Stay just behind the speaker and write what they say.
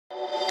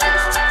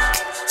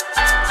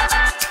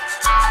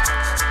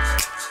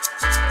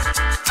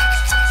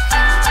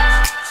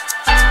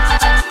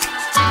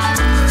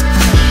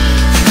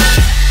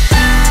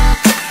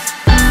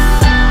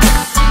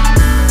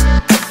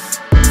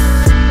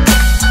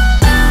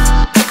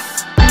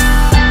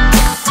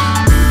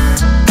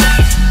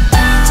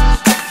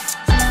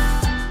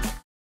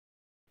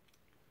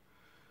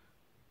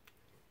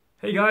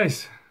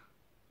guys,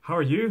 how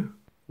are you?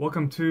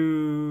 Welcome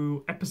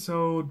to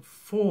episode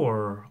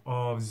 4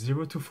 of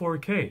 0 to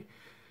 4K.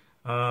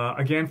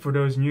 Again, for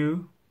those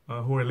new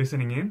who are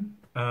listening in,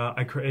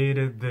 I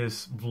created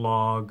this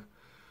vlog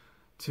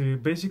to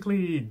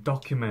basically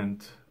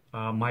document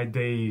my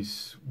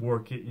days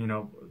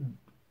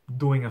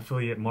doing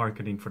affiliate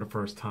marketing for the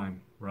first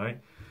time, right?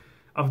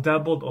 I've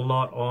dabbled a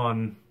lot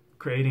on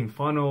creating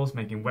funnels,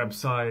 making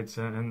websites,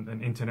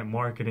 and internet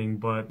marketing,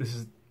 but this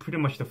is pretty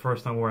much the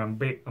first time where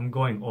I'm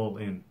going all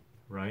in,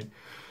 right?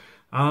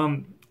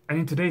 And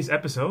in today's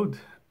episode,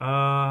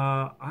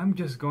 I'm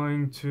just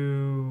going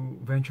to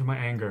venture my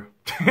anger.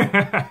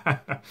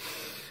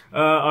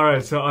 All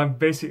right, so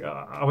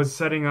I was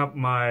setting up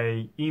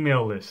my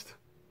email list,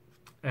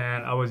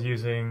 and I was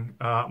using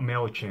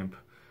MailChimp.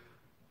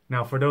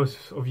 Now, for those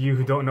of you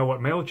who don't know what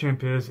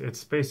MailChimp is,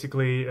 it's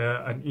basically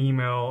an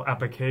email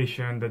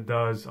application that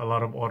does a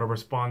lot of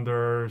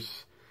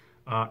autoresponders,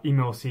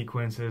 email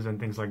sequences, and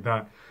things like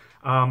that.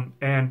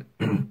 And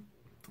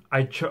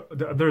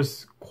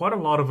there's quite a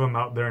lot of them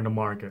out there in the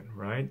market,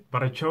 right?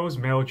 But I chose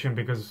MailChimp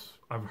because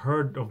I've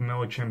heard of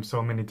MailChimp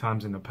so many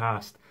times in the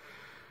past.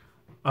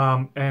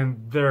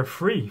 And they're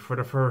free for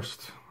the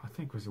first, I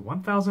think, was it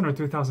 1,000 or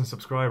 2,000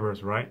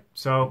 subscribers, right?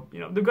 So,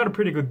 they've got a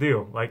pretty good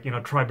deal. Like,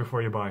 try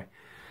before you buy.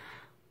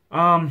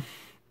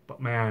 But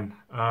man,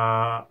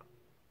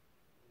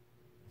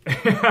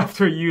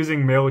 after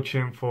using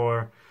MailChimp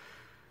for,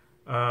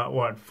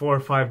 4 or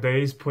 5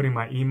 days, putting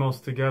my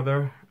emails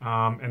together,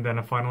 and then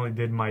I finally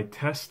did my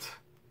test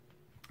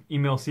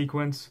email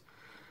sequence,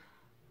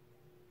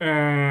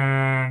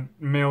 and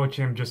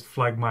MailChimp just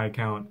flagged my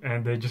account,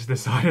 and they just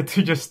decided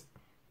to just,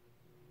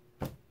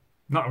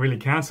 not really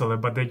cancel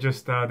it, but they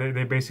just,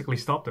 they basically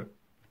stopped it.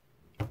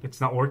 It's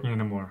not working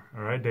anymore,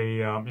 all right? They,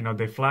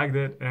 they flagged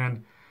it,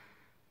 and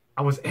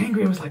I was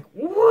angry. I was like,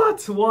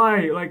 what?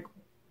 Why? Like,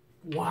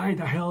 why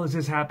the hell is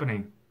this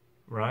happening?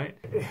 Right?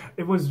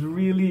 It was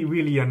really,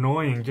 really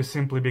annoying just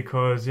simply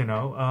because,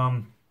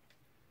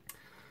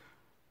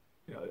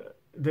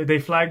 they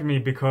flagged me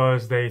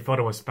because they thought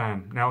it was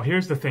spam. Now,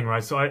 here's the thing,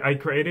 right? So I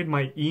created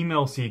my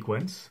email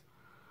sequence.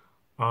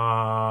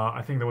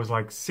 I think there was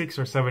like 6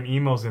 or 7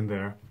 emails in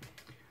there.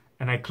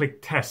 And I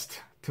clicked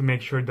test to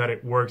make sure that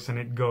it works and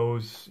it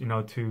goes,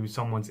 to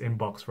someone's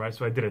inbox, right?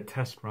 So I did a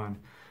test run.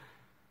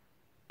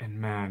 And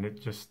man,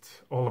 it just,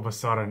 all of a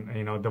sudden,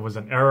 there was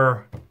an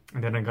error.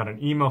 And then I got an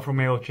email from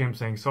MailChimp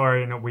saying,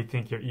 sorry, we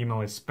think your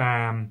email is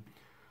spam.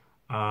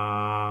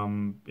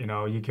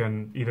 You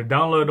can either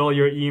download all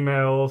your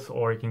emails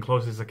or you can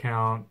close this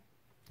account.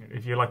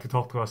 If you'd like to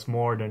talk to us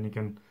more, then you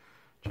can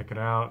check it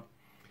out.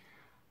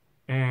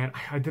 And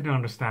I didn't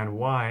understand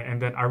why. And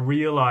then I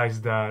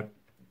realized that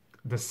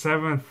the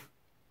 7th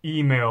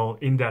email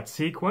in that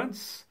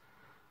sequence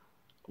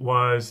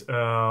was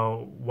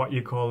what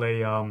you call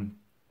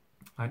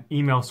an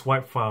email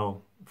swipe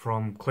file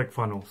from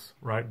ClickFunnels,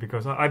 right?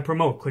 Because I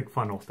promote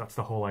ClickFunnels. That's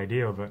the whole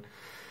idea of it.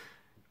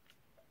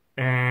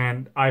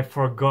 And I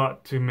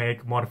forgot to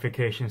make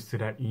modifications to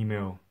that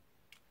email.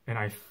 And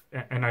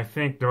I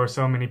think there are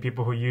so many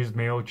people who use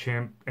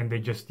MailChimp and they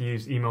just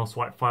use email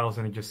swipe files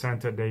and they just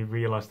sent it. They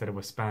realized that it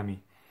was spammy.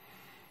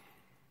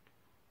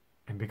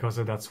 And because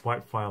of that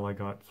swipe file, I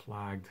got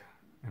flagged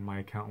and my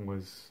account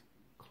was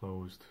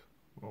closed.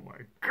 Oh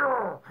my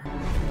God.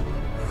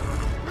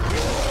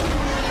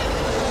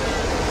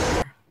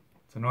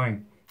 It's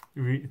annoying.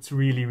 It's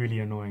really, really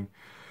annoying.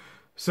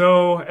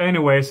 So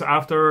anyways,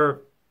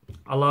 after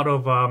a lot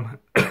of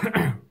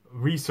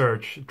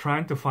research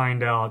trying to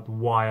find out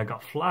why I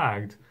got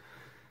flagged,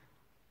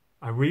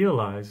 I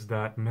realized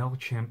that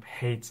MailChimp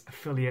hates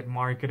affiliate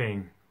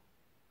marketing.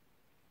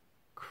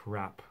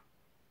 Crap.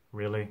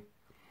 Really?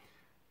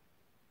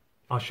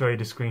 I'll show you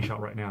the screenshot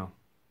right now.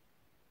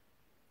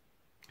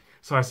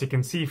 So as you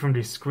can see from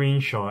this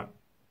screenshot,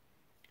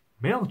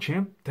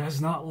 MailChimp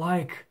does not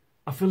like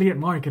affiliate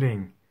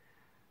marketing.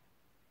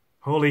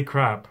 Holy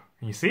crap.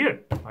 You see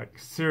it? Like,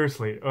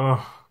 seriously.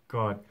 Oh,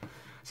 God.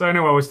 So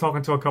anyway, I was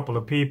talking to a couple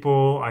of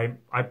people. I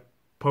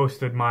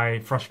posted my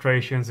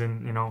frustrations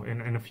in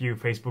a few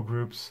Facebook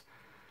groups.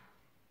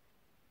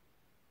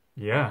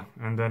 Yeah,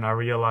 and then I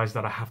realized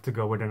that I have to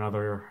go with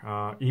another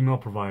email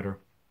provider.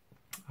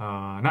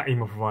 Not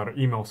email provider,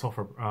 email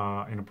software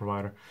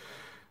provider.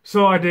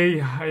 So I did,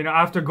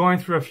 after going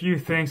through a few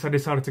things, I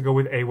decided to go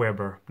with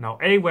Aweber. Now,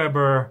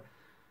 Aweber,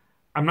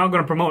 I'm not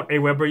going to promote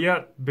Aweber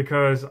yet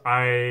because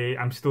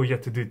I'm still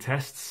yet to do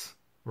tests,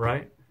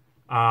 right?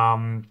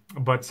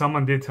 But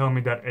someone did tell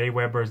me that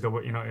Aweber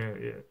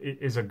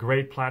is a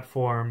great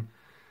platform.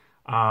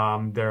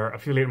 They're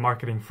affiliate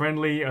marketing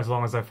friendly as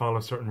long as I follow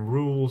certain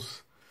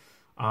rules,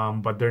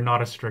 but they're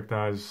not as strict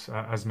as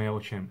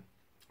MailChimp,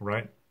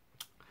 right?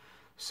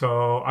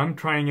 So I'm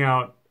trying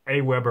out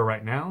Aweber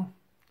right now.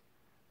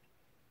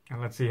 And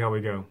let's see how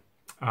we go.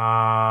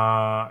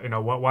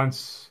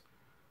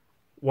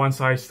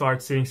 Once I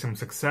start seeing some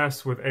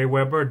success with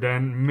Aweber,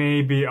 then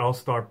maybe I'll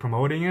start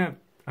promoting it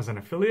as an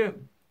affiliate.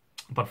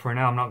 But for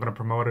now, I'm not going to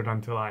promote it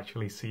until I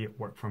actually see it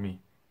work for me.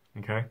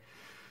 Okay?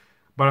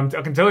 But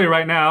I can tell you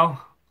right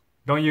now,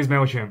 Don't use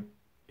MailChimp.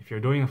 If you're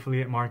doing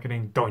affiliate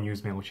marketing, don't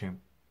use MailChimp.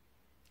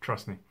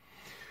 Trust me.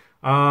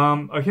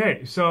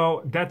 Okay,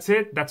 so that's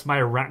it. That's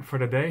my rant for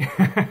the day.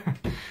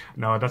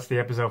 No, that's the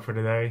episode for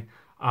today.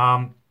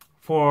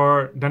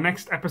 For the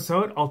next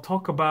episode, I'll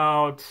talk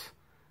about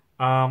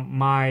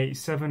my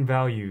 7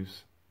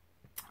 values.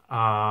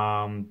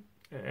 And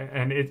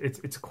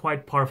it's a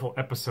quite powerful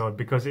episode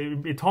because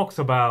it talks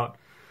about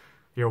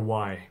your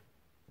why.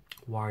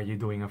 Why are you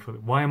doing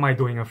affiliate? Why am I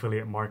doing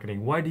affiliate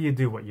marketing? Why do you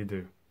do what you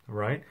do?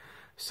 Right?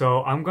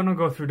 So I'm gonna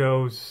go through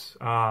those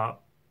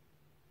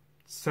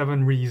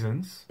 7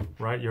 reasons,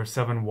 right? Your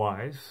 7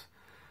 whys,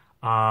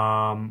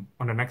 on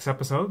the next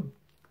episode.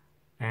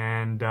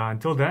 And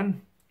until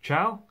then,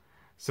 ciao.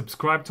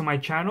 Subscribe to my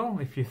channel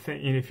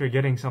if you're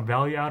getting some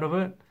value out of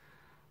it.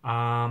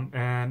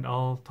 And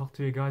I'll talk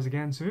to you guys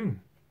again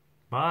soon.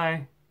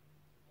 Bye.